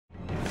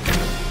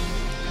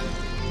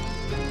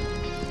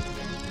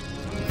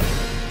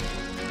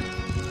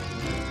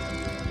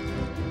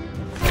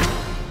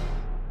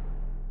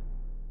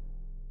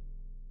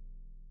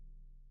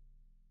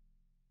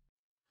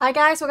Hi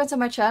guys, welcome to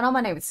my channel.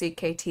 My name is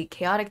CKT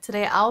Chaotic.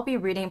 Today I'll be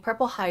reading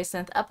Purple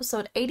Hyacinth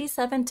episode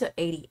 87 to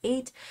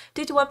 88.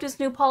 Due to Webtoon's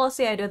new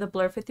policy, I do the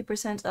blur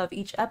 50% of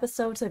each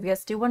episode, so if you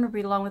guys do want to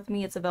read along with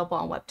me, it's available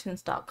on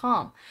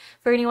webtoons.com.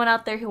 For anyone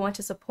out there who wants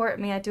to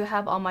support me, I do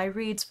have all my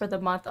reads for the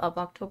month of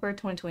October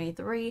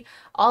 2023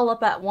 all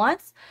up at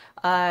once.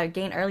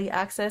 Gain early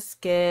access,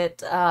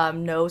 get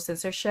no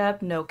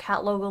censorship, no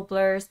cat logo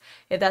blurs.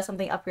 If that's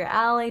something up your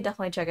alley,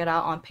 definitely check it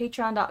out on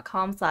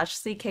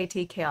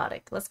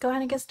patreon.com/CKTchaotic. Let's go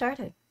ahead and get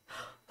started.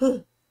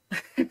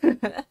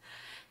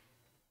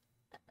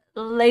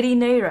 Lady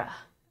Naira,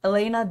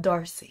 Elena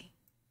Darcy.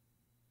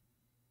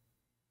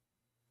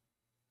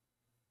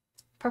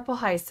 Purple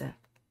Hyacinth,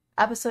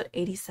 episode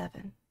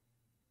 87.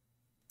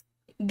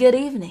 Good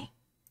evening.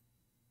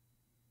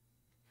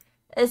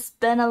 It's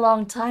been a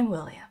long time,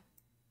 William.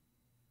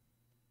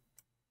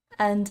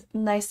 And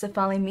nice to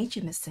finally meet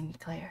you, Miss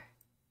Sinclair.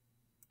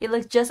 You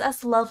look just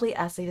as lovely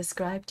as they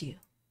described you.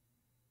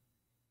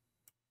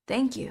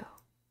 Thank you.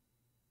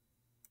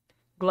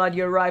 Glad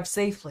you arrived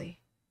safely.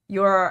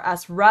 You are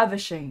as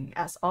ravishing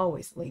as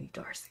always, Lady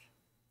Darcy.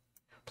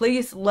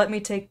 Please let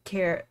me take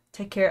care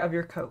of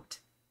your coat.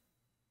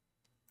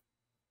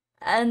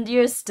 And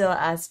you're still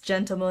as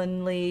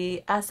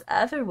gentlemanly as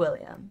ever,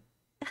 William.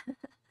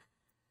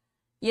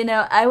 You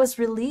know, I was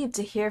relieved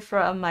to hear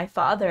from my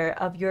father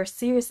of your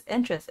serious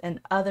interest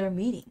in other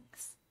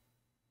meetings.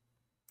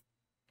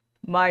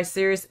 My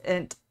serious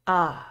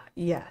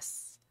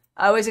yes.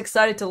 I was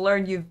excited to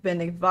learn you've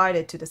been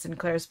invited to the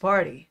Sinclair's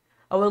party.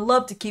 I would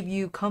love to keep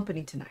you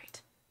company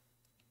tonight.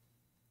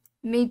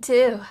 Me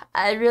too.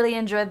 I really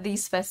enjoyed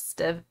these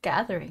festive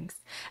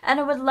gatherings, and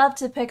I would love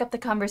to pick up the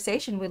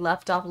conversation we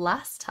left off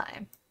last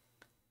time.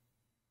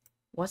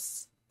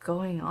 What's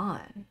going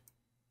on?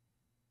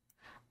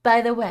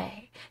 By the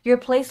way, your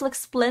place looks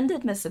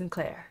splendid, Miss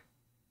Sinclair.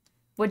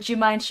 Would you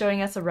mind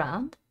showing us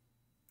around?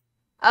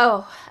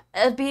 Oh,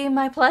 it'd be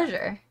my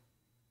pleasure.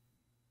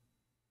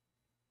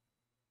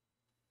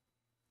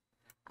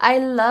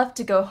 I'd love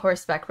to go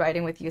horseback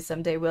riding with you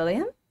someday,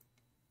 William.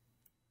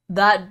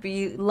 That'd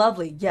be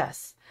lovely,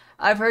 yes.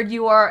 I've heard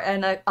you are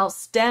an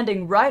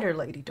outstanding rider,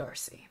 Lady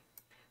Darcy.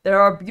 There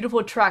are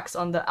beautiful tracks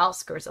on the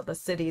outskirts of the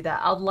city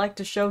that I'd like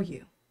to show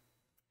you.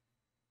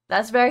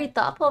 That's very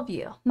thoughtful of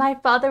you. My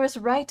father was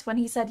right when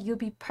he said you'd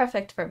be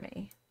perfect for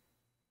me.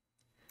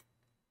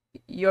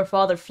 Your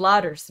father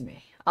flatters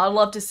me. I'd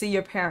love to see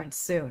your parents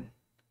soon.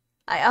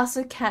 I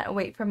also can't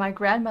wait for my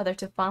grandmother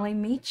to finally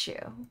meet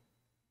you.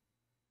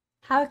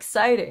 How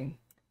exciting.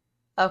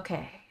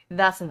 Okay,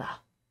 that's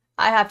enough.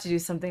 I have to do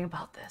something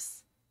about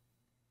this.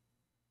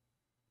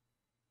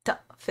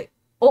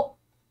 Oh!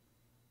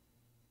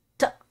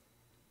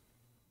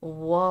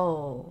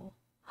 Whoa.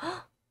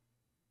 Huh?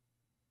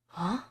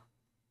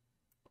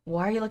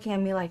 Why are you looking at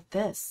me like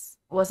this?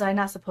 Was I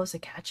not supposed to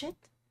catch it?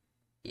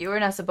 You were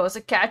not supposed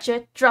to catch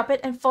it. Drop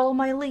it and follow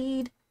my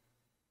lead.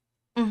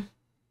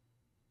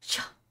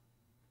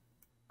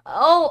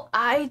 Oh,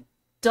 I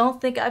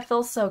don't think I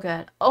feel so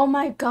good. Oh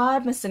my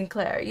God, Miss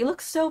Sinclair, you look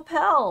so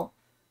pale.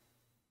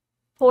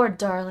 Poor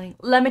darling.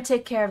 Let me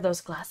take care of those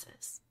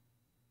glasses.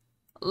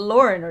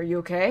 Lauren, are you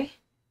okay?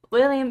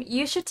 William,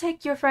 you should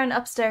take your friend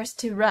upstairs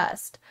to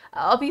rest.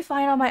 I'll be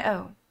fine on my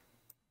own.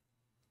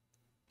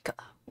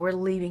 We're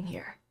leaving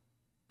here.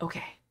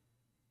 Okay.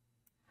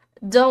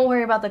 Don't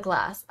worry about the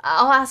glass.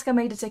 I'll ask a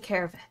maid to take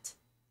care of it.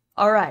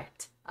 All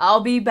right.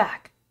 I'll be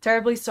back.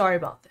 Terribly sorry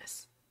about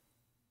this.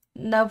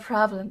 No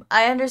problem.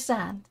 I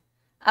understand.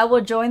 I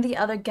will join the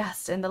other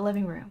guests in the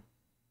living room.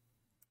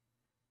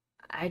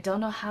 I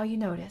don't know how you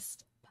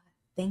noticed, but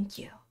thank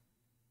you.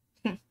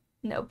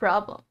 No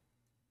problem.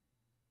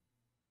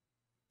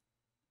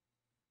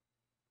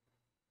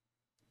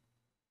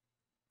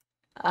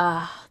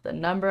 Ah, the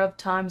number of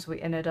times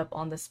we ended up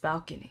on this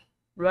balcony,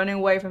 running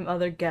away from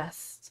other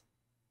guests.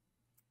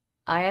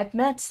 I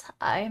admit,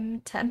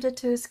 I'm tempted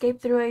to escape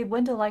through a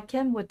window like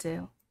Kim would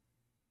do.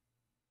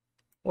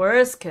 Where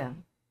is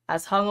Kim?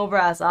 As hungover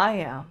as I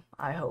am,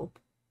 I hope.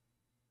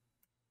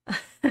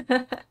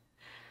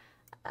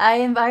 I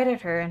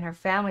invited her and her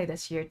family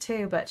this year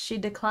too, but she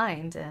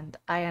declined, and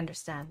I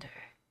understand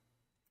her.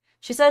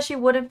 She said she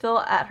wouldn't feel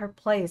at her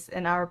place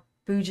in our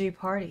bougie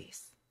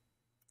parties.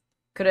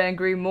 Couldn't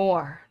agree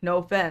more. No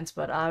offense,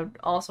 but I'd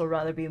also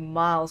rather be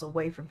miles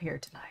away from here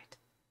tonight.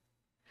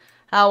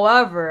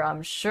 However,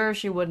 I'm sure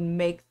she would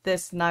make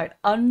this night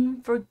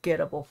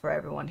unforgettable for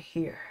everyone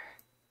here.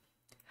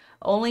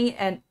 Only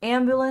an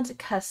ambulance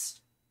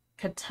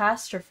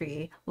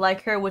catastrophe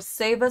like her would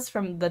save us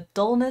from the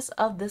dullness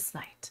of this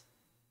night.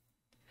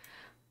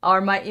 Are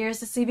my ears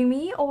deceiving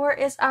me, or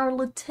is our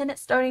lieutenant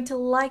starting to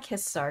like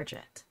his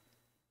sergeant?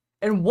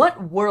 In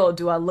what world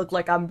do I look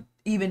like I'm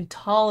even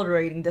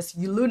tolerating this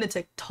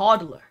lunatic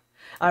toddler?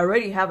 I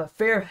already have a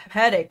fair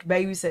headache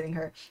babysitting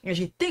her, and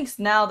she thinks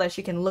now that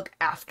she can look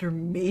after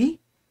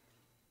me?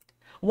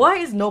 Why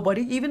is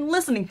nobody even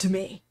listening to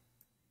me?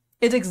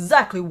 It's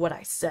exactly what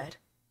I said.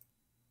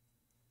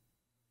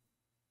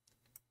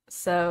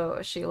 So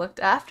she looked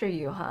after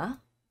you, huh?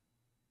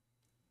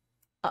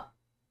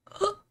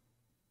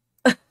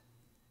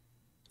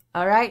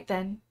 All right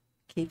then,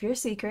 keep your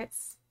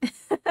secrets.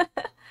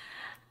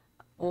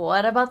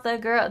 What about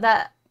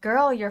that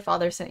girl your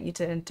father sent you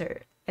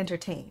to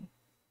entertain?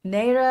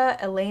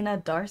 Naira Elena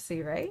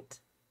Darcy, right?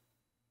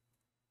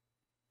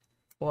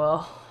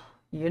 Well,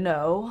 you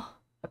know,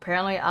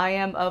 apparently I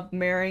am of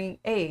marrying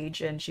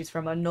age and she's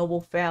from a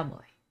noble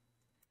family.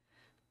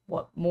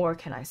 What more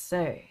can I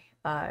say?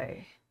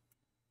 I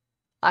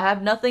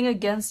have nothing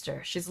against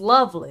her. She's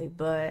lovely,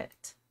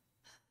 but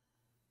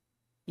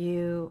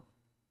you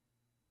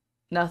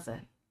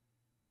nothing.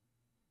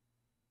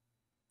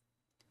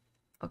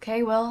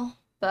 Okay, well,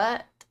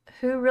 but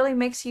who really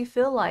makes you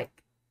feel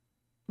like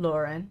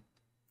Lauren?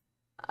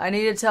 I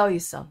need to tell you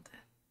something.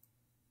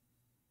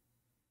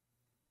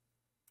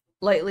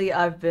 Lately,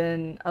 I've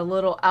been a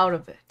little out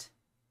of it.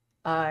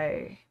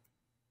 I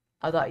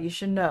I thought you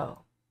should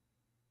know.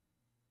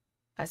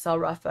 I saw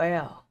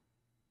Raphael.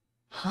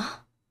 Huh?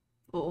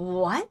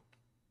 What?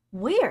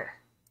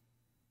 Where?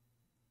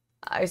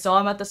 I saw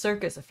him at the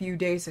circus a few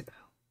days ago.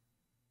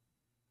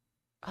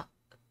 Uh,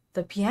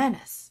 the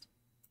pianist.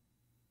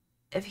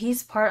 If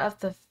he's part of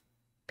the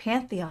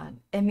pantheon,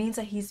 it means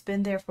that he's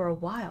been there for a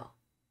while.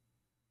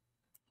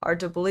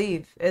 Hard to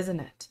believe, isn't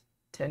it?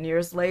 10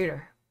 years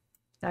later.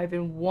 Not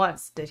even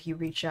once did he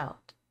reach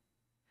out.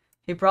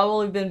 He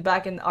probably been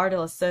back in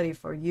Ardella City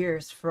for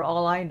years, for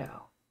all I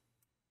know.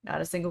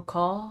 Not a single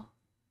call,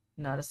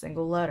 not a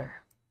single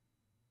letter.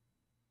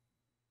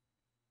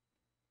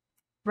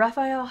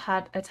 Raphael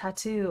had a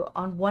tattoo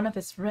on one of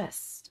his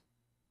wrists,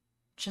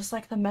 just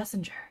like the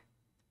messenger.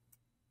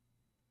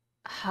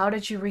 How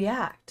did you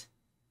react?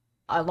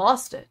 I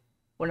lost it.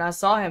 When I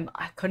saw him,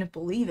 I couldn't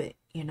believe it,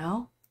 you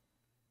know?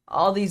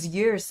 All these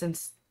years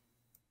since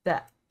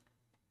that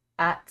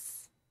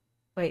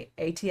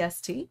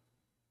ATST?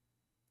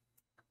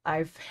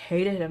 I've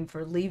hated him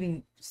for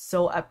leaving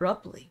so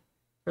abruptly,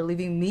 for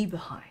leaving me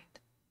behind.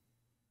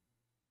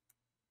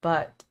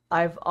 But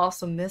I've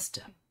also missed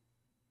him.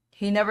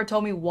 He never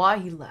told me why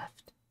he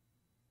left.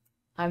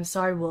 I'm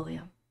sorry,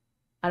 William.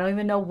 I don't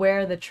even know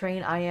where the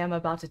train I am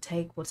about to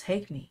take will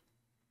take me.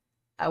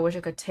 I wish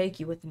I could take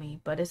you with me,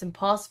 but it's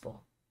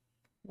impossible.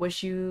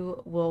 Wish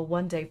you will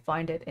one day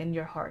find it in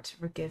your heart to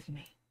forgive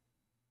me.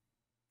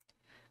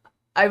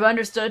 I've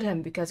understood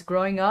him because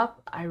growing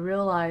up, I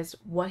realized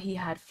what he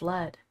had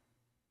fled.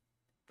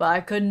 But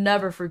I could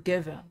never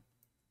forgive him.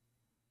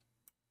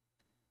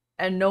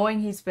 And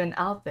knowing he's been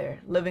out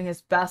there, living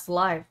his best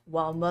life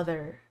while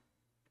mother...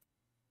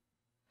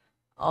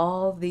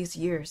 All these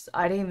years,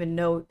 I didn't even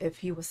know if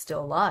he was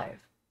still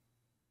alive.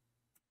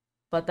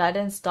 But that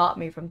didn't stop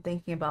me from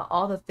thinking about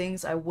all the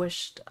things I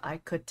wished I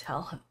could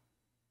tell him.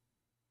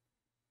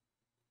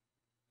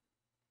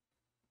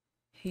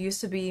 He used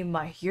to be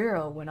my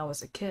hero when I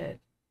was a kid.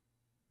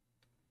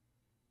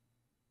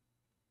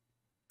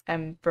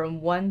 And from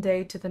one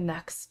day to the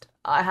next,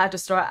 I had to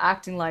start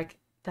acting like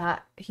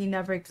that he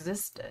never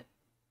existed.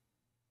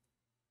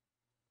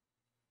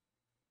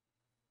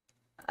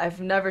 I've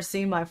never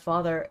seen my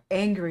father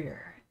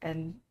angrier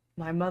and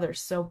my mother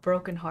so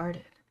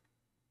brokenhearted.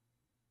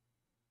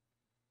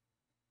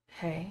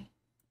 Hey,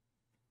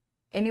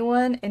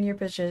 anyone in your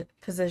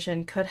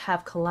position could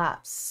have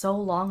collapsed so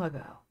long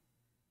ago.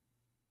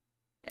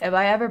 If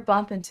I ever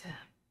bump into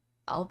him,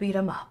 I'll beat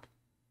him up.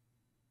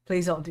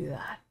 Please don't do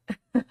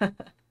that.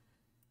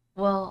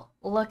 Well,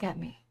 look at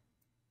me.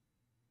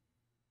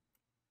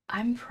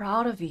 I'm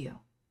proud of you,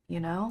 you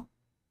know?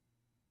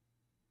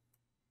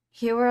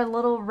 You were a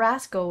little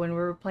rascal when we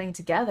were playing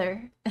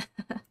together.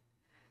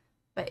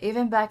 But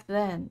even back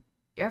then,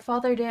 your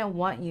father didn't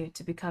want you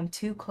to become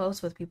too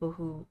close with people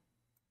who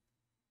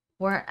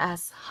weren't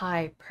as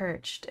high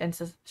perched in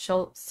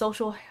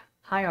social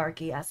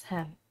hierarchy as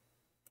him.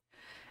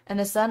 And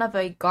the son of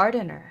a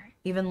gardener,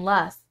 even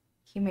less,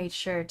 he made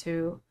sure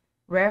to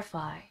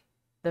rarefy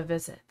the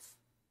visits.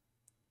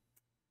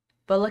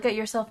 But look at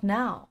yourself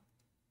now.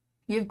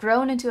 You've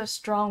grown into a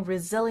strong,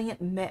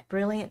 resilient,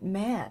 brilliant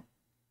man.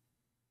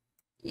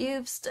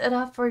 You've stood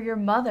up for your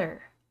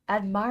mother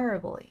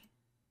admirably.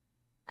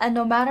 And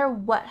no matter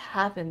what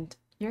happened,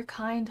 your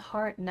kind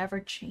heart never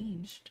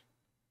changed.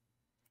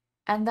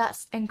 And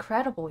that's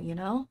incredible, you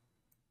know?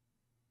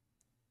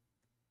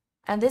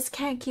 And this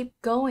can't keep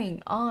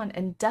going on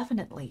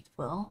indefinitely,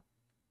 Will.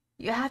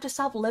 You have to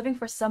stop living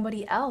for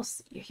somebody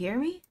else, you hear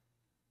me?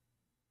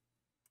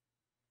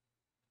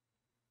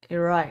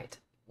 You're right.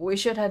 We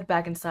should head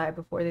back inside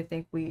before they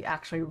think we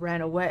actually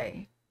ran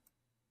away.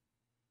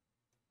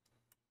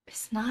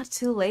 It's not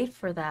too late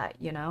for that,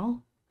 you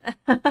know?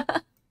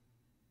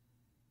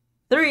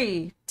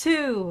 3,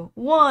 2,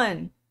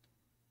 1.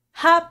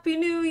 Happy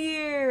New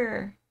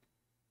Year!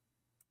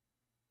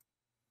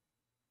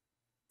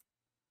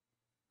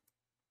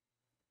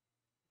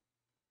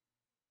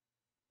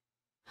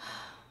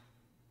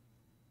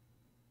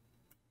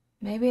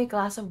 Maybe a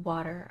glass of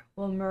water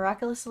will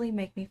miraculously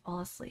make me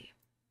fall asleep.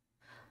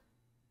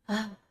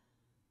 Tut,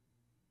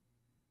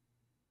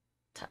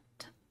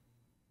 tut.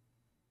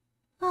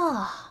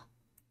 Ah,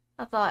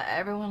 I thought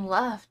everyone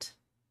left.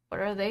 What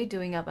are they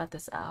doing up at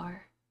this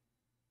hour?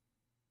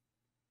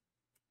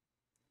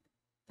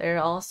 They're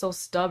all so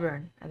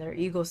stubborn and their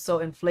egos so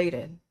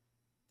inflated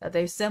that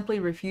they simply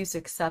refuse to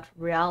accept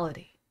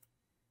reality.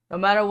 No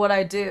matter what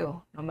I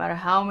do, no matter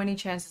how many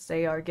chances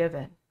they are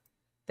given,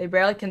 they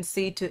barely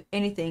concede to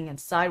anything and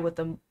side with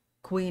the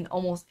queen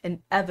almost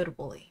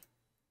inevitably.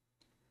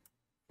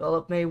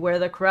 Philip may wear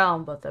the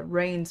crown, but the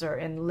reins are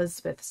in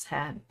Elizabeth's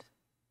hand.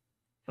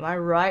 Am I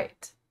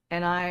right?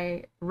 And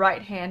I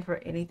right hand for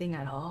anything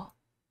at all?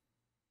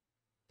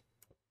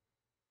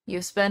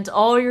 You spent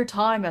all your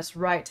time as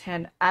right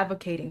hand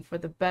advocating for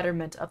the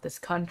betterment of this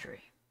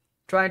country,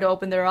 trying to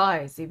open their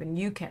eyes. Even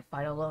you can't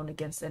fight alone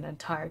against an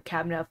entire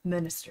cabinet of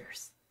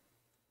ministers.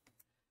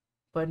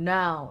 But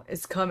now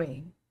it's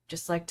coming,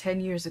 just like 10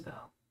 years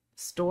ago.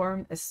 The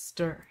storm is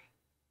stirring.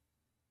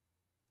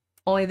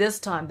 Only this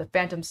time the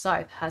Phantom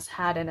Scythe has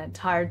had an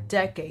entire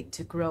decade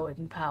to grow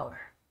in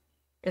power.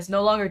 It's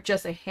no longer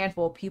just a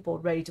handful of people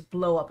ready to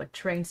blow up a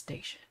train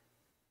station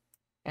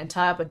and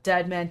tie up a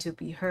dead man to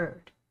be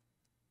heard.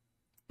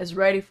 It's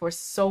ready for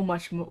so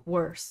much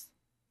worse.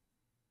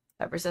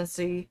 Ever since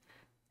the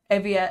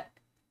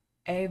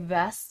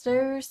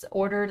Avasters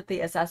ordered the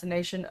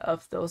assassination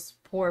of those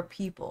poor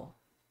people,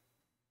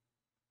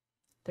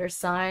 they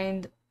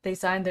signed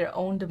their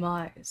own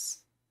demise.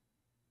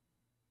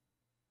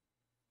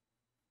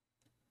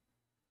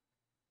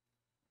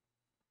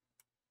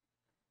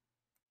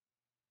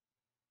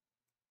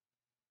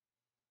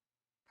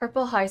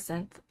 Purple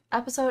Hyacinth,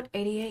 episode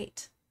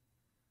 88.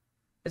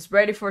 It's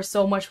ready for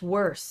so much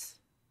worse.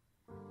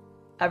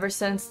 Ever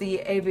since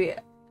the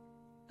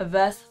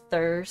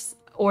Avasters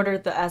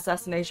ordered the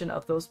assassination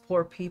of those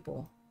poor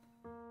people,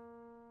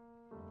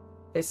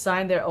 they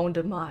signed their own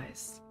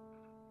demise.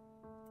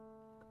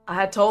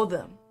 I told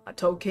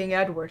King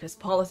Edward his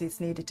policies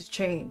needed to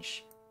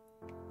change.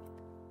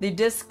 The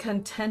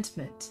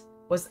discontentment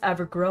was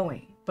ever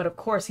growing, but of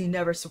course he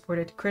never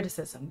supported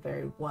criticism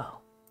very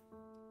well.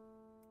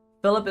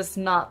 Philip is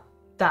not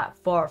that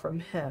far from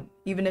him,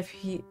 even if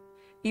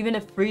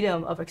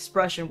freedom of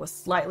expression was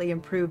slightly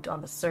improved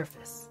on the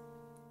surface.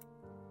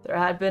 There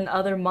had been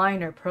other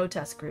minor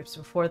protest groups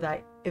before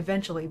that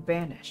eventually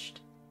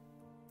vanished.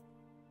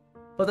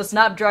 But the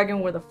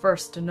Snapdragon were the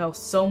first to know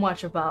so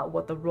much about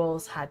what the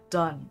royals had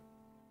done.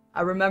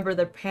 I remember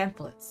their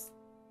pamphlets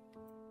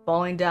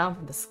falling down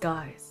from the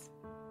skies,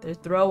 their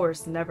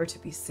throwers never to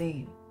be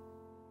seen.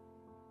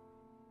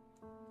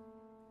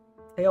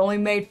 They only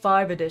made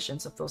 5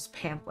 editions of those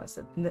pamphlets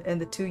in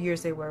the 2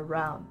 years they were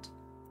around.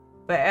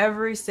 But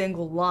every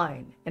single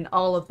line in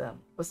all of them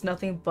was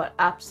nothing but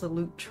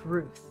absolute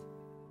truth.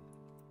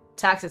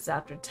 Taxes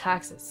after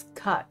taxes,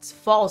 cuts,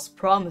 false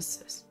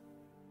promises.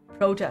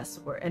 Protests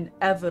were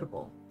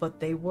inevitable, but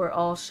they were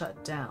all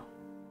shut down.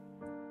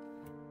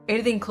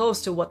 Anything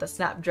close to what the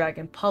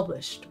Snapdragon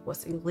published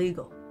was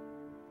illegal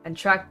and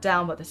tracked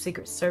down by the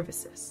secret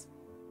services.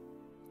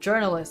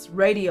 Journalists,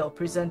 radio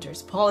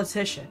presenters,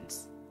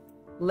 politicians,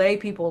 lay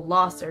people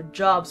lost their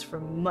jobs for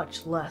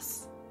much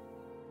less.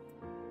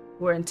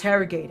 Were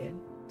interrogated,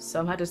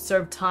 some had to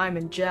serve time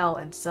in jail,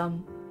 and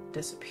some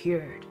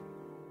disappeared.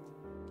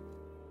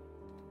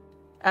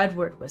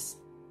 Edward was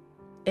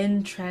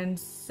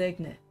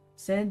intransigent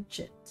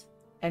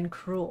and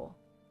cruel.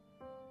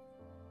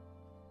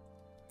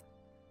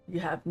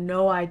 You have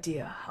no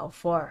idea how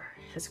far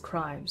his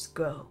crimes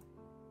go.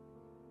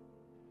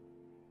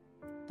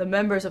 The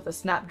members of the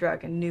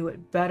Snapdragon knew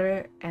it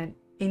better than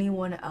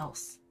anyone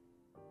else.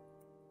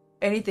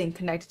 Anything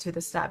connected to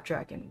the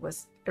Snapdragon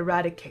was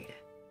eradicated.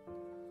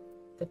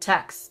 The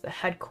techs, the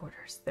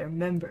headquarters, their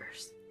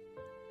members.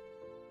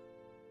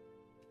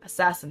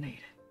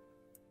 Assassinated.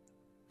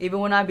 Even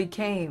when I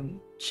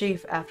became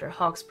chief after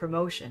Hawk's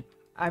promotion,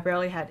 I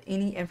barely had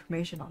any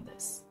information on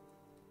this.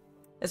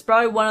 It's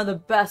probably one of the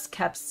best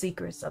kept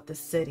secrets of the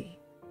city.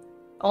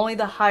 Only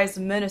the highest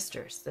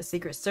ministers, the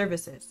secret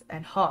services,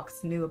 and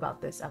Hawks knew about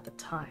this at the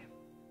time.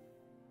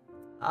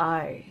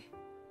 I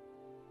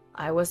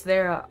was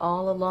there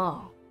all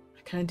along.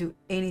 I couldn't do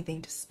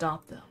anything to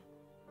stop them.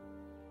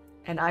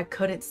 And I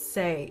couldn't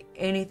say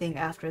anything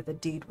after the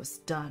deed was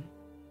done.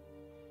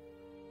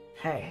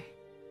 Hey,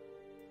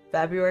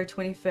 February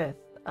 25th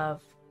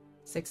of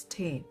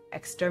 16,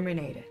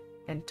 exterminated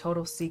in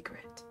total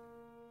secret.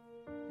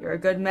 You're a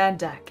good man,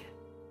 Dakin.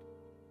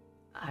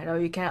 I know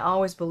you can't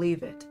always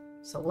believe it,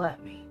 so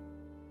let me.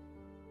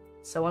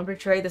 Someone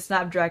betrayed the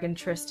Snapdragon,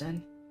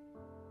 Tristan.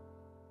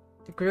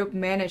 The group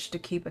managed to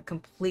keep a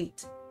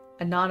complete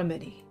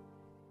anonymity,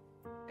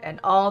 and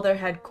all their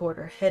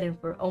headquarters hidden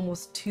for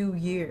almost 2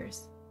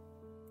 years.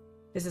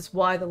 This is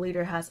why the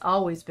leader has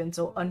always been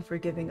so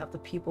unforgiving of the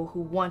people who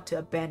want to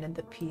abandon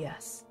the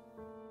PS.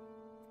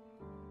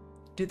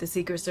 Do the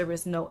Secret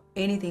Service know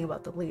anything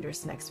about the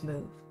leader's next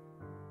move?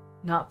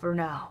 Not for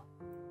now.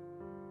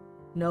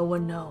 No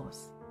one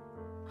knows.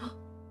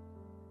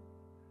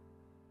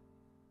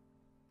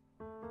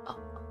 Oh.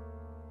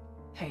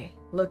 Hey,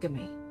 look at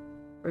me.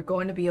 We're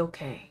going to be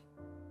okay.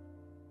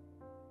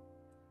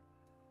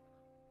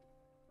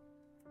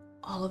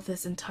 All of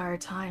this entire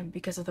time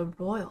because of the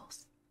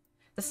royals.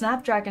 The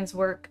Snapdragons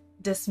were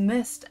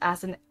dismissed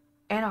as an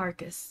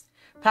anarchist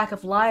pack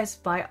of lies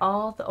by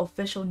all the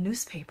official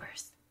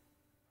newspapers.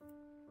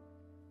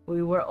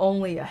 We were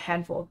only a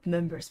handful of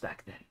members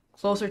back then,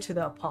 closer to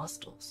the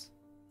apostles.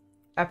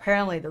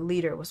 Apparently the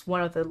leader was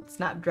one of the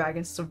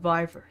Snapdragon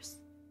survivors.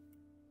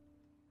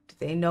 Did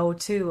they know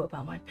too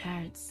about my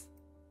parents?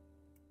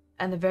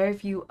 And the very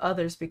few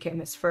others became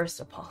his first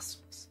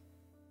apostles.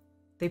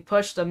 They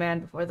pushed the man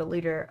before the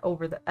leader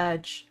over the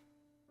edge.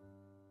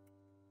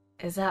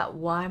 Is that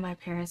why my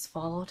parents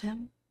followed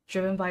him,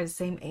 driven by the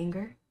same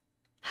anger?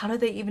 How did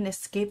they even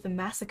escape the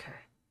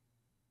massacre?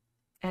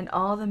 And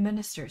all the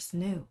ministers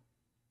knew,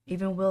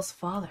 even Will's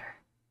father.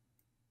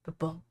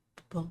 Ba-boom,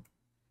 ba-boom.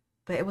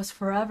 But it was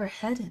forever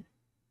hidden.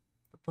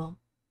 Ba-boom,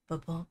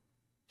 ba-boom.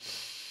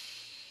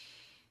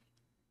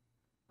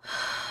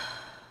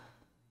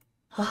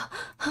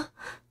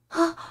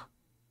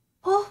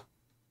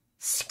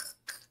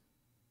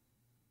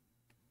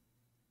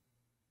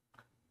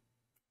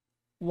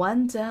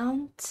 One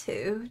down,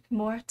 two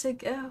more to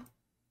go.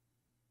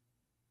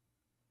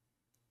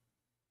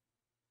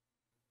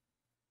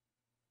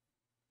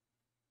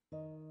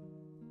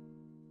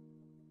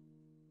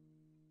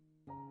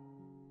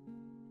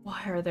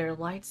 Why are their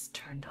lights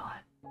turned on?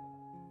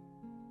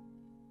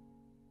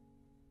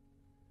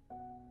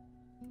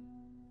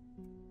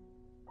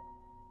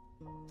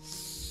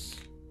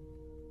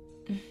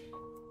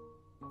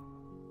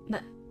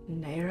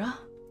 Naira?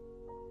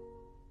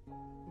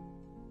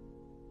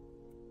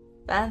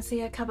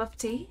 Fancy a cup of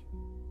tea?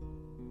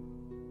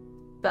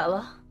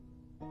 Bella?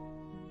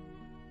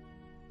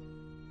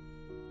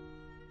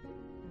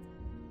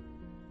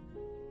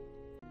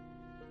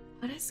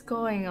 What is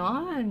going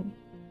on?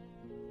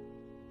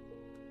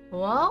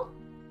 Well,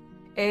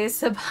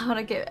 it's about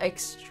to get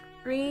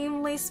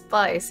extremely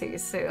spicy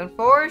soon,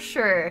 for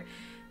sure.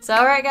 So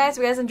alright guys,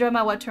 if you guys enjoyed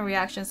my Webtoon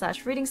reaction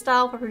 / reading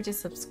style, feel free to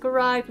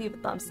subscribe, leave a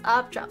thumbs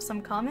up, drop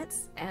some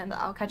comments, and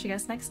I'll catch you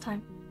guys next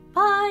time.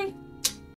 Bye!